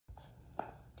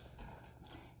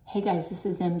Hey guys, this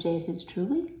is MJ at His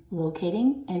Truly,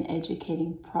 locating and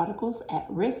educating prodigals at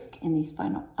risk in these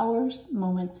final hours,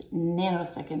 moments,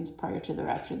 nanoseconds prior to the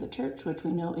rapture of the church, which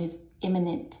we know is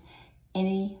imminent.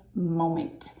 Any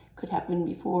moment could happen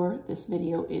before this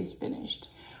video is finished.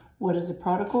 What is a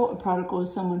prodigal? A prodigal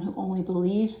is someone who only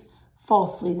believes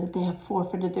falsely that they have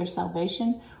forfeited their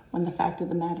salvation, when the fact of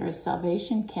the matter is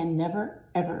salvation can never,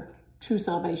 ever, true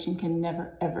salvation can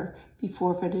never, ever be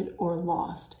forfeited or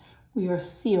lost. We are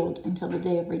sealed until the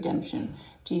day of redemption.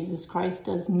 Jesus Christ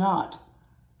does not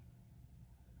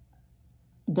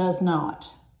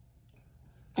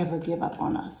ever give up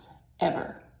on us,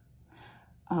 ever.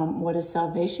 What is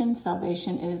salvation?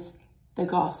 Salvation is the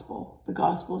gospel. The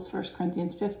gospel is 1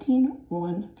 Corinthians 15,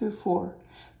 1 through 4.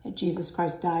 That Jesus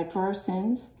Christ died for our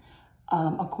sins.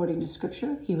 According to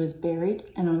Scripture, he was buried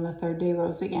and on the third day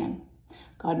rose again.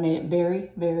 God made it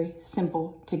very, very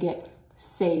simple to get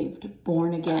saved,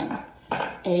 born again.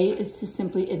 A is to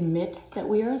simply admit that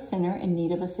we are a sinner in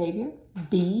need of a Savior.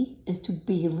 B is to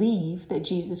believe that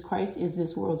Jesus Christ is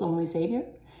this world's only Savior.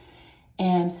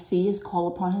 And C is call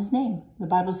upon his name. The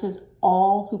Bible says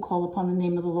all who call upon the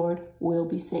name of the Lord will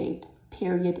be saved.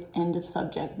 Period. End of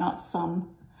subject. Not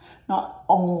some. Not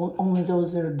only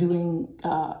those that are doing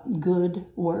good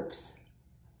works.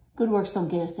 Good works don't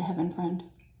get us to heaven, friend.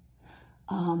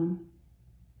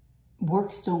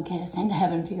 Works don't get us into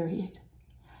heaven, period.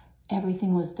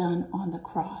 Everything was done on the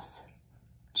cross.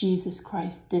 Jesus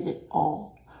Christ did it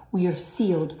all. We are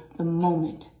sealed the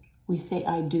moment we say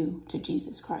I do to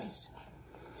Jesus Christ.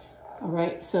 All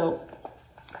right, so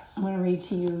I'm going to read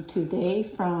to you today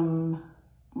from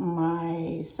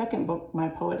my second book, My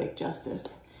Poetic Justice.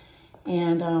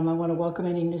 And I want to welcome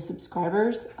any new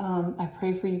subscribers. I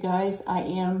pray for you guys.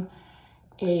 I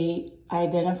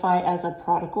identify as a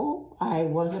prodigal. I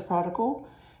was a prodigal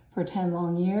for 10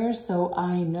 long years, so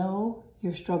I know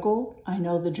your struggle. I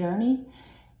know the journey.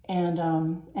 And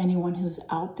anyone who's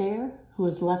out there who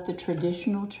has left the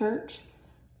traditional church,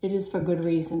 it is for good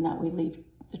reason that we leave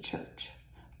the church.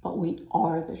 But we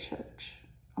are the church,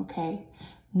 okay?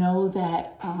 Know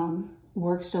that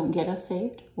works don't get us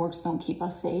saved. Works don't keep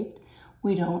us saved.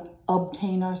 We don't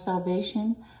obtain our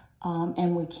salvation.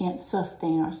 And we can't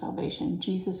sustain our salvation.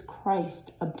 Jesus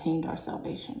Christ obtained our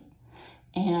salvation.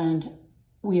 And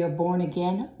we are born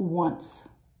again once,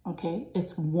 okay?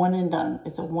 It's one and done.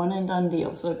 It's a one and done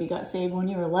deal. So if you got saved when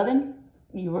you were 11,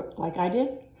 you were like I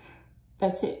did,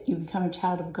 that's it. You become a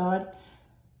child of God.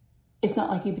 It's not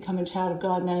like you become a child of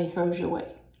God and then he throws you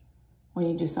away when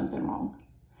you do something wrong.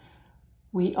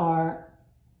 We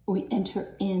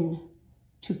enter in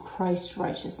to Christ's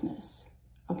righteousness.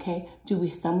 Okay, do we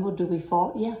stumble? Do we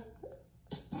fall? Yeah,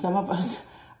 some of us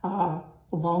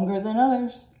longer than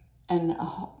others and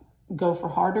go for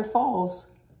harder falls.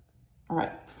 All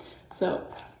right, so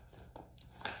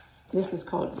this is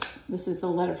a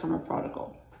letter from a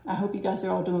prodigal. I hope you guys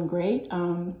are all doing great.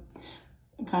 I'm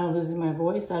kind of losing my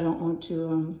voice. I don't want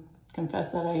to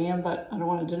confess that I am, but I don't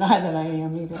want to deny that I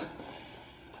am either.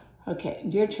 Okay,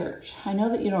 dear church, I know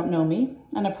that you don't know me,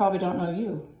 and I probably don't know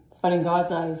you. But in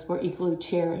God's eyes, we're equally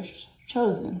cherished,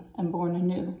 chosen, and born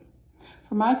anew.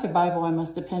 For my survival, I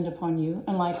must depend upon you,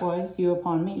 and likewise, you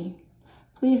upon me.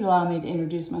 Please allow me to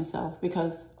introduce myself,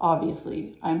 because,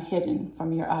 obviously, I am hidden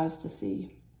from your eyes to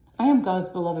see. I am God's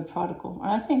beloved prodigal,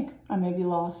 and I think I may be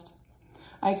lost.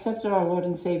 I accepted our Lord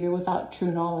and Savior without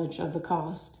true knowledge of the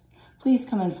cost. Please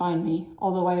come and find me,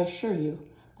 although I assure you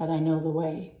that I know the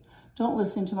way. Don't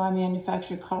listen to my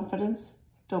manufactured confidence.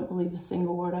 Don't believe a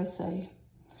single word I say.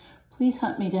 Please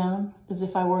hunt me down as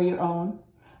if I were your own.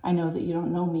 I know that you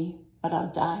don't know me, but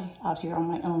I'll die out here on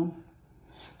my own.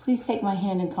 Please take my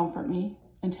hand and comfort me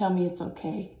and tell me it's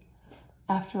okay.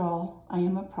 After all, I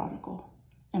am a prodigal,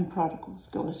 and prodigals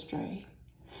go astray.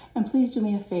 And please do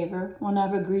me a favor when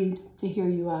I've agreed to hear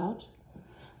you out.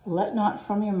 Let not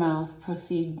from your mouth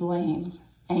proceed blame,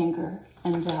 anger,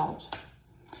 and doubt.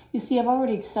 You see, I've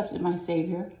already accepted my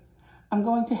Savior. I'm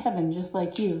going to heaven just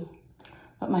like you.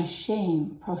 But my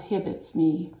shame prohibits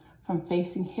me from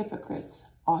facing hypocrites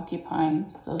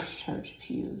occupying those church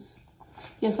pews.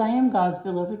 Yes, I am God's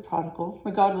beloved prodigal,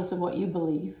 regardless of what you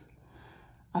believe.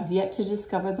 I've yet to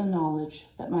discover the knowledge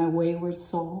that my wayward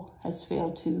soul has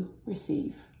failed to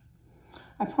receive.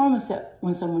 I promise that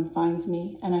when someone finds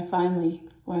me and I finally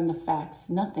learn the facts,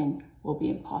 nothing will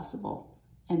be impossible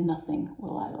and nothing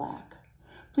will I lack.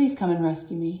 Please come and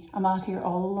rescue me. I'm out here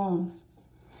all alone.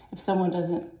 If someone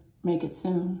doesn't make it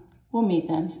soon, we'll meet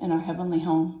then in our heavenly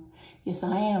home. Yes,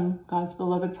 I am God's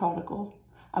beloved prodigal.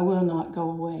 I will not go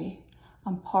away.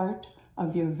 I'm part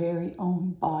of your very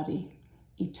own body,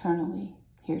 eternally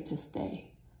here to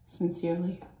stay.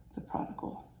 Sincerely, the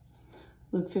prodigal.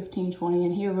 Luke 15:20,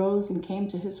 and he arose and came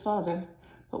to his father,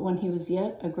 but when he was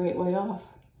yet a great way off,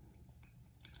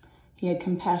 he had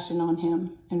compassion on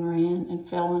him and ran and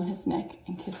fell on his neck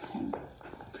and kissed him.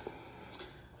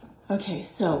 Okay,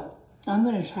 so I'm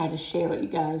going to try to share with you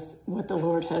guys what the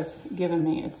Lord has given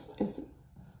me. It's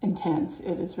intense.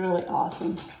 It is really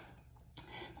awesome.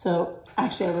 So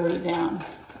actually I wrote it down.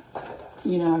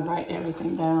 You know, I write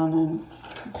everything down and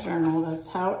journal. That's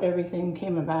how everything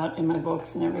came about in my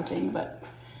books and everything, but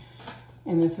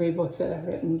in the 3 books that I've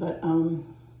written. But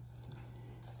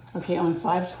okay, on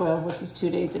 5/12, which was 2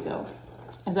 days ago,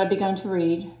 as I began to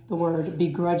read the word,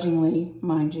 begrudgingly,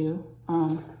 mind you,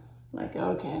 like,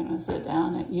 okay, I'm going to sit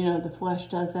down. And, you know, the flesh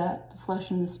does that. The flesh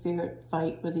and the spirit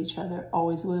fight with each other,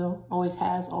 always will, always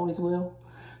has, always will.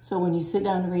 So when you sit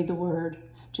down to read the word,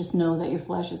 just know that your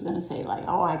flesh is going to say, like,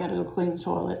 oh, I got to go clean the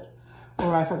toilet,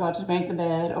 or I forgot to make the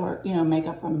bed, or, you know, make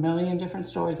up a million different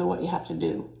stories of what you have to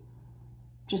do.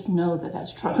 Just know that that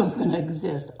struggle is going to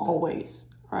exist always,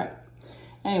 right?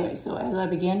 Anyway, so as I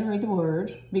began to read the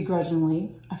word,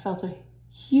 begrudgingly, I felt a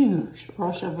huge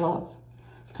rush of love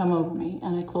come over me,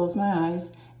 and I closed my eyes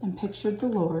and pictured the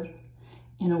Lord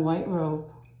in a white robe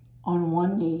on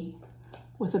one knee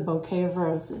with a bouquet of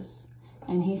roses.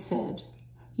 And he said,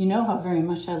 "You know how very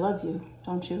much I love you,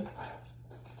 don't you?"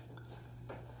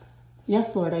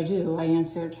 "Yes, Lord, I do," I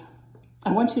answered.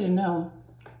 "I want you to know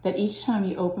that each time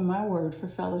you open my word for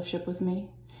fellowship with me,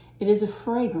 it is a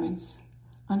fragrance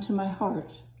unto my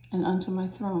heart and unto my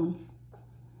throne.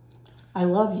 I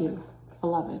love you,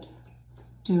 beloved.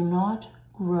 Do not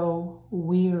grow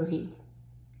weary.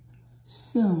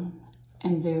 Soon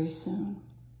and very soon."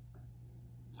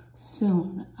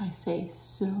 Soon, I say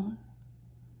soon.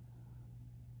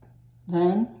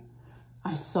 Then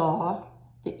I saw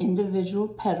the individual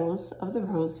petals of the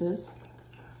roses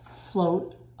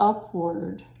float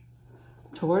upward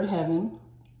toward heaven.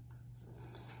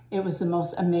 It was the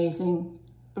most amazing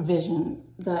vision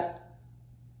that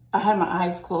I had my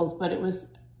eyes closed, but it was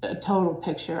a total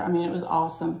picture. I mean, it was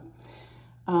awesome.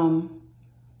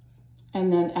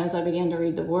 And then as I began to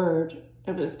read the word,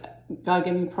 it was, God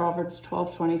gave me Proverbs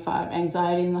 12:25.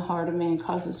 Anxiety in the heart of man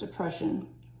causes depression.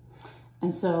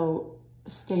 And so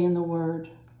stay in the word,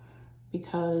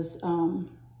 because, and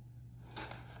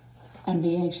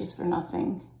be anxious for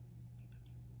nothing.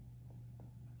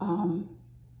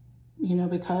 You know,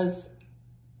 because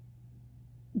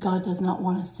God does not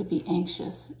want us to be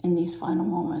anxious in these final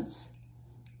moments,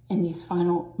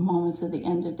 of the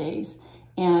end of days.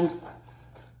 And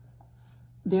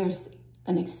there's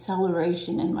an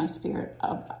acceleration in my spirit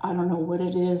of, I don't know what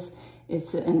it is.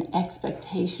 It's an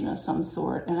expectation of some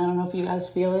sort. And I don't know if you guys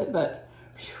feel it, but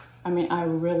I mean, I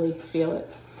really feel it.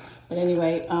 But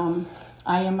anyway,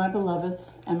 I am my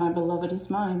beloved's, and my beloved is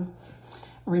mine.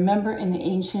 Remember in the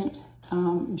ancient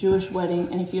Jewish wedding,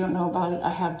 and if you don't know about it,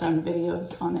 I have done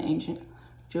videos on the ancient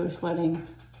Jewish wedding.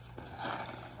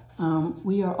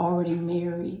 We are already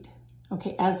married,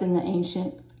 okay? As in the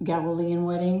ancient Galilean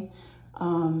wedding,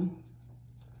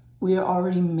 we are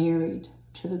already married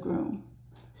to the groom,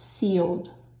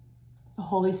 sealed. The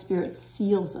Holy Spirit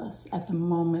seals us at the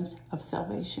moment of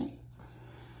salvation.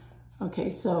 Okay,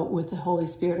 so with the Holy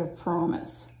Spirit of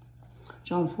promise.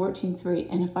 John 14:3,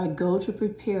 and if I go to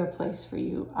prepare a place for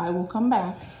you, I will come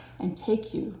back and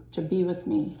take you to be with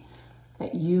me,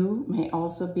 that you may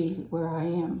also be where I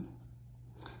am.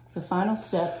 The final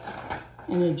step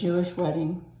in a Jewish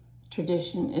wedding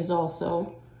tradition is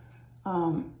also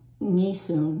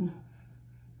nisun,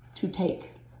 to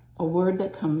take, a word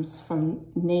that comes from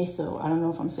neso. I don't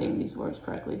know if I'm saying these words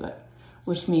correctly, but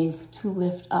which means to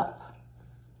lift up.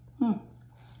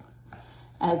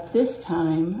 At this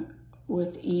time,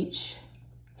 with each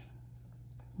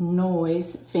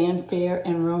noise, fanfare,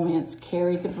 and romance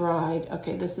carried the bride.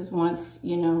 Okay, this is once,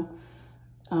 you know,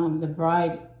 the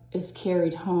bride is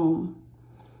carried home.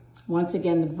 Once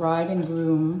again, the bride and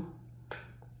groom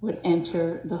would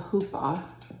enter the huppah.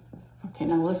 Okay,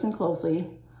 now listen closely.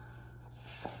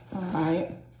 All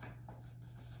right.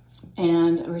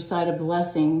 And recite a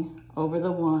blessing over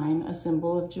the wine, a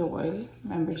symbol of joy.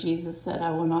 Remember, Jesus said,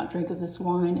 I will not drink of this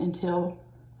wine until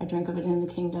I drink of it in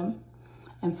the kingdom.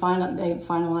 And they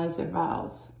finalize their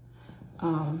vows.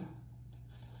 In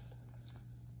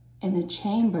the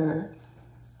chamber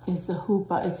is the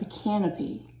huppah, is the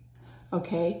canopy.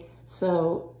 Okay,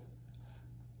 so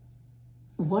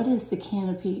what is the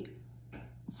canopy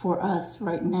for us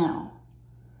right now?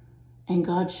 And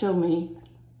God showed me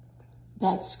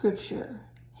that scripture,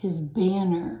 his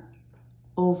banner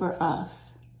over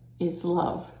us is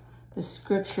love. The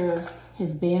scripture,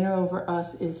 his banner over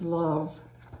us is love.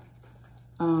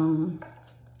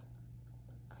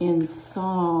 in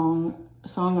Song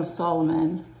of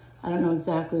Solomon. I don't know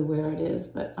exactly where it is,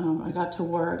 but I got to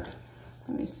work.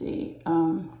 Let me see.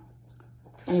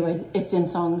 Anyways, it's in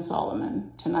Song of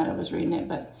Solomon. Tonight I was reading it,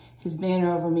 but his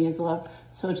banner over me is love.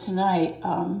 So tonight,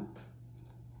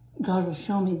 God will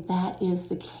show me that is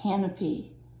the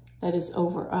canopy that is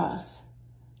over us,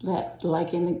 that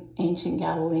like in the ancient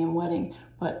Galilean wedding,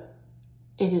 but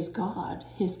it is God,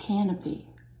 his canopy,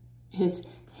 his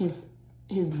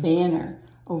banner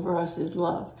over us is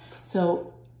love.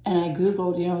 So, and I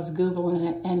Googled, I was Googling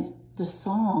it, and the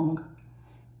song,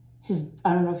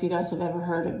 I don't know if you guys have ever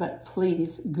heard it, but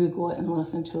please Google it and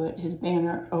listen to it. His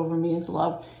banner over me is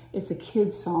love. It's a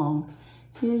kid's song.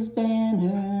 His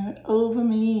banner over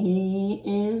me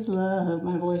is love.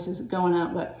 My voice is going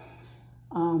out, but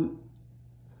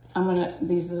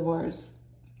these are the words.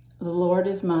 The Lord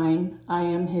is mine, I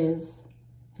am his.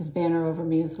 His banner over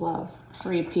me is love.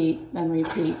 Repeat, then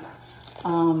repeat.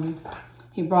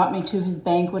 He brought me to his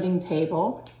banqueting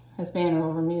table. His banner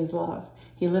over me is love.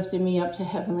 He lifted me up to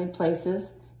heavenly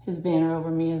places. His banner over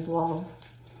me is love.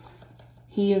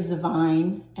 He is the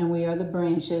vine, and we are the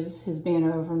branches. His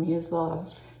banner over me is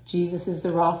love. Jesus is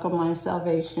the rock of my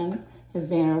salvation. His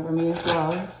banner over me is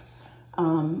love.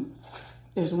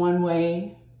 There's one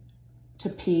way to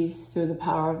peace through the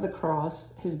power of the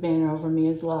cross. His banner over me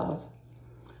is love.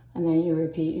 And then you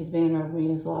repeat, his banner over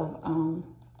me is love.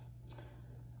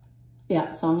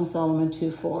 Song of Solomon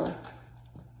 2:4.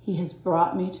 He has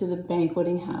brought me to the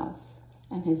banqueting house,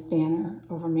 and his banner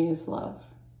over me is love.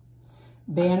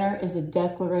 Banner is a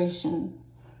declaration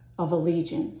of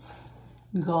allegiance.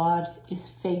 God is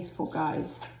faithful,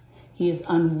 guys. He is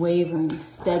unwavering,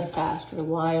 steadfast,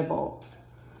 reliable.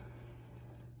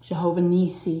 Jehovah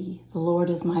Nissi, the Lord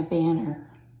is my banner.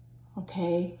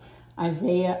 Okay?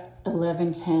 Isaiah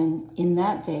 11:10. In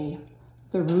that day,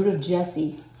 the root of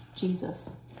Jesse,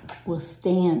 Jesus, will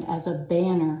stand as a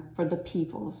banner for the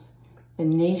peoples. The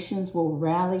nations will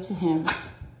rally to him,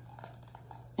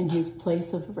 and his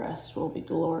place of rest will be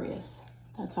glorious.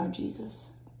 That's our Jesus.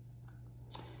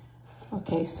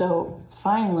 Okay, so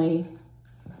finally,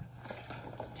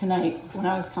 tonight, when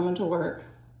I was coming to work,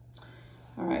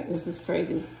 all right, this is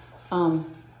crazy.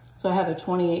 So I have a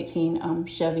 2018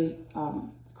 Chevy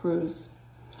Cruze,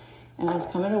 and I was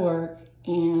coming to work,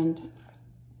 and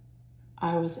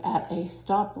I was at a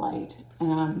stoplight,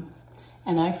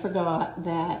 and I forgot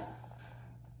that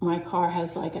my car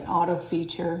has like an auto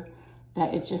feature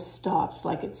that it just stops,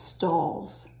 like it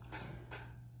stalls.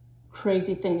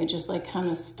 Crazy thing, it just like kind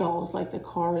of stalls, like the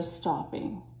car is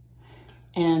stopping.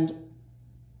 And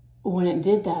when it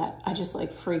did that, I just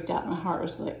like freaked out. My heart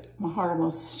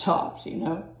almost stopped,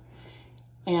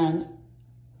 And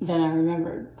then I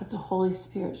remembered, but the Holy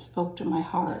Spirit spoke to my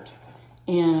heart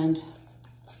and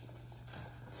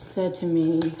said to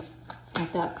me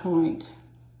at that point,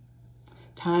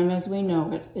 time as we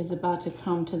know it is about to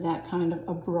come to that kind of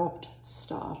abrupt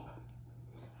stop.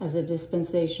 As a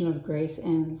dispensation of grace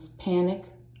ends, panic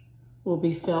will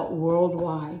be felt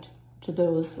worldwide to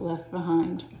those left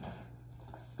behind.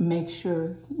 Make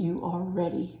sure you are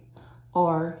ready.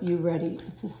 Are you ready?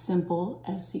 It's as simple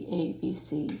as the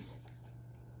ABCs.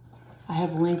 I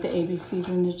have linked the ABCs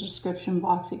in the description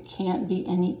box. It can't be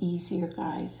any easier,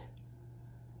 guys.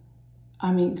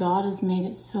 I mean, God has made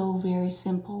it so very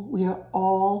simple. We are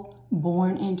all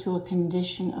born into a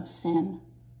condition of sin.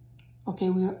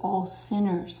 Okay, we are all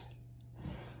sinners.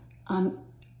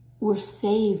 We're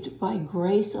saved by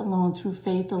grace alone, through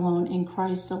faith alone, in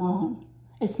Christ alone.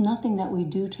 It's nothing that we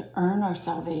do to earn our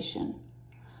salvation.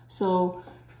 So,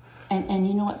 and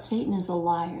you know what? Satan is a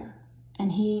liar.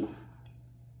 And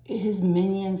his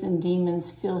minions and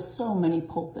demons fill so many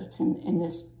pulpits in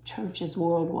this churches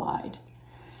worldwide.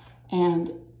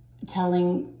 And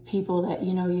telling people that,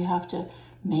 you have to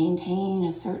maintain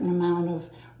a certain amount of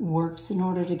works in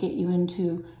order to get you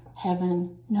into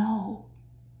heaven. No.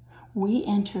 We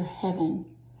enter heaven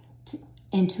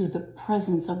into the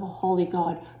presence of a holy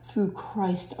God through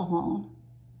Christ alone.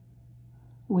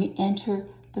 We enter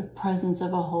the presence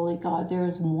of a holy God. There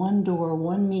is one door,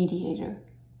 one mediator.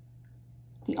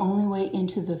 The only way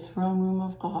into the throne room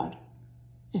of God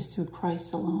is through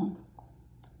Christ alone.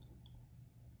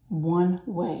 One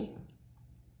way.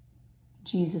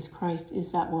 Jesus Christ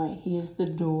is that way. He is the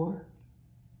door.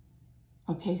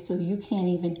 Okay, so you can't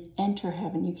even enter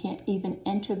heaven. You can't even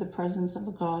enter the presence of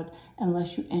a God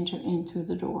unless you enter in through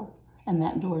the door. And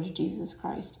that door is Jesus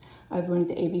Christ. I've linked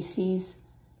the ABCs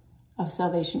of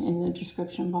salvation in the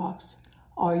description box.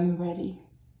 Are you ready?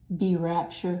 Be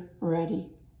rapture ready.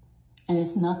 And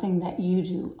it's nothing that you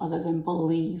do other than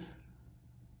believe.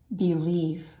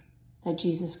 Believe that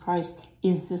Jesus Christ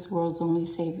is this world's only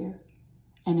Savior,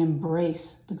 and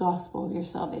embrace the gospel of your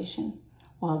salvation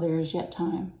while there is yet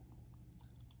time.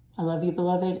 I love you,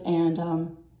 beloved, and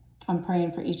I'm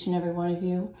praying for each and every one of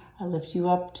you. I lift you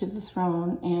up to the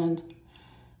throne, and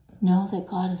know that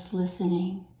God is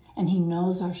listening, and he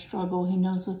knows our struggle. He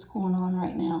knows what's going on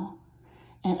right now.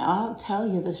 And I'll tell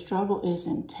you, the struggle is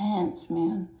intense,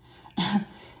 man.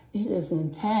 It is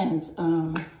intense.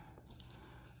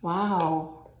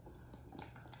 Wow.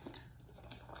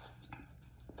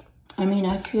 I mean,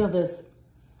 I feel this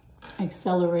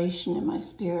acceleration in my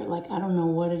spirit. Like, I don't know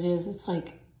what it is. It's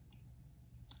like,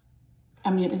 I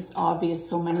mean, it's obvious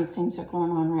so many things are going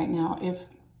on right now.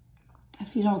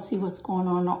 If you don't see what's going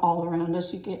on all around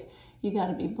us, you got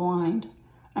to be blind.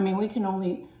 I mean, we can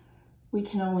only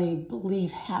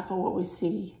believe half of what we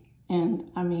see.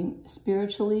 And I mean,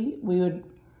 spiritually, we would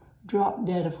drop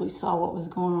dead if we saw what was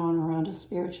going on around us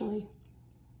spiritually.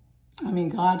 I mean,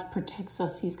 God protects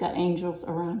us. He's got angels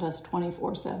around us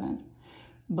 24/7.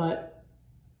 But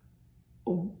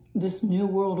this new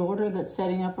world order that's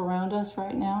setting up around us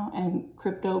right now, and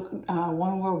crypto,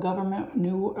 one world government,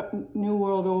 new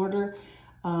world order,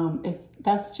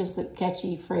 that's just a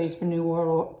catchy phrase for new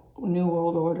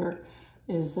world order.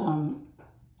 Is one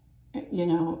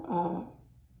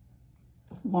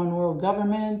world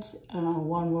government,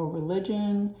 one world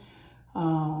religion,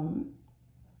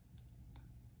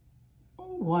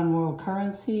 one world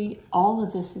currency. All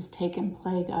of this is taking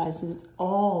play, guys. It's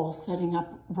all setting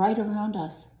up right around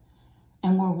us,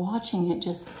 and we're watching it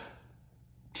just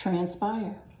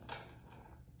transpire.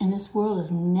 And this world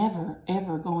is never,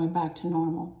 ever going back to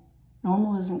normal.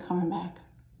 Normal isn't coming back.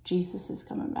 Jesus is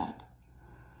coming back.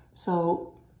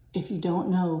 So if you don't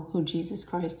know who Jesus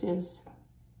Christ is,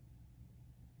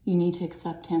 you need to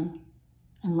accept him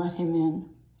and let him in.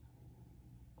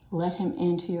 Let him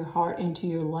into your heart, into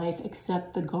your life.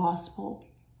 Accept the gospel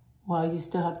while you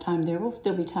still have time. There will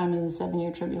still be time in the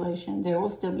 7-year tribulation. There will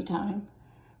still be time.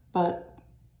 But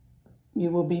you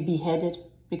will be beheaded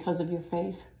because of your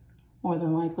faith, more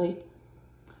than likely.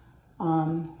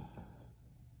 And,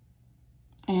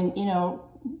 you know,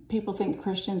 people think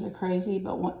Christians are crazy,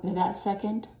 but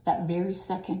that very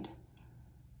second,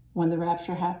 when the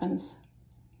rapture happens,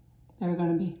 there are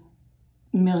going to be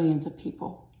millions of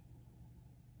people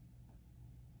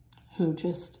who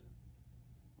just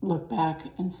look back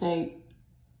and say,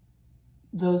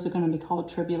 those are going to be called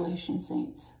tribulation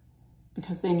saints,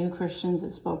 because they knew Christians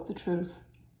that spoke the truth.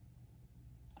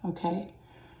 Okay?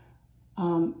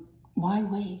 Why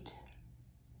wait?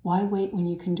 Why wait when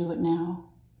you can do it now?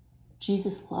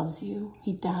 Jesus loves you.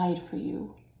 He died for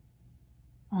you.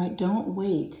 All right? Don't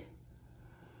wait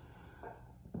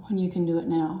when you can do it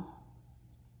now.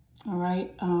 All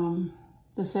right?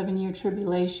 The 7-year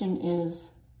tribulation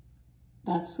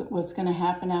that's what's going to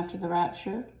happen after the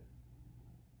rapture.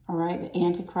 All right? The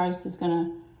Antichrist is going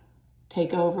to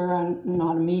take over, and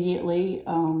not immediately.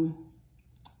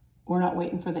 We're not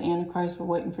waiting for the Antichrist. We're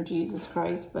waiting for Jesus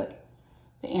Christ. But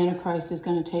the Antichrist is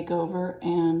going to take over,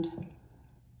 and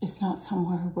it's not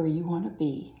somewhere where you want to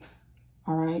be.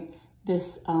 All right?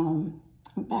 This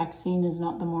vaccine is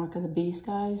not the mark of the beast,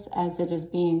 guys, as it is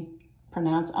being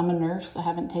pronounced. I'm a nurse. I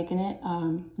haven't taken it.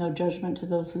 No judgment to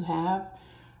those who have.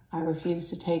 I refuse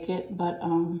to take it. But,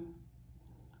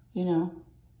 you know,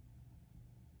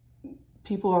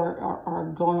 people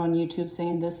are going on YouTube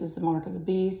saying this is the mark of the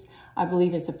beast. I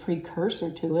believe it's a precursor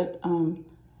to it.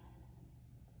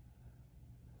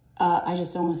 I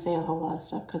just don't want to say a whole lot of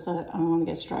stuff because I don't want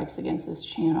to get strikes against this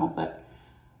channel, but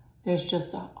there's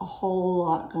just a whole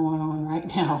lot going on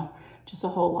right now. Just a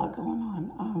whole lot going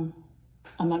on.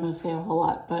 I'm not going to say a whole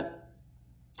lot, but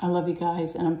I love you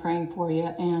guys, and I'm praying for you,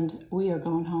 and we are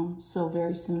going home so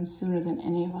very soon, sooner than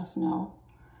any of us know.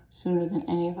 Sooner than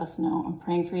any of us know. I'm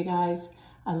praying for you guys.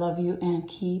 I love you, and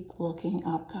keep looking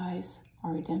up, guys.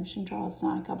 Our redemption draws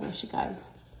nigh. God bless you guys.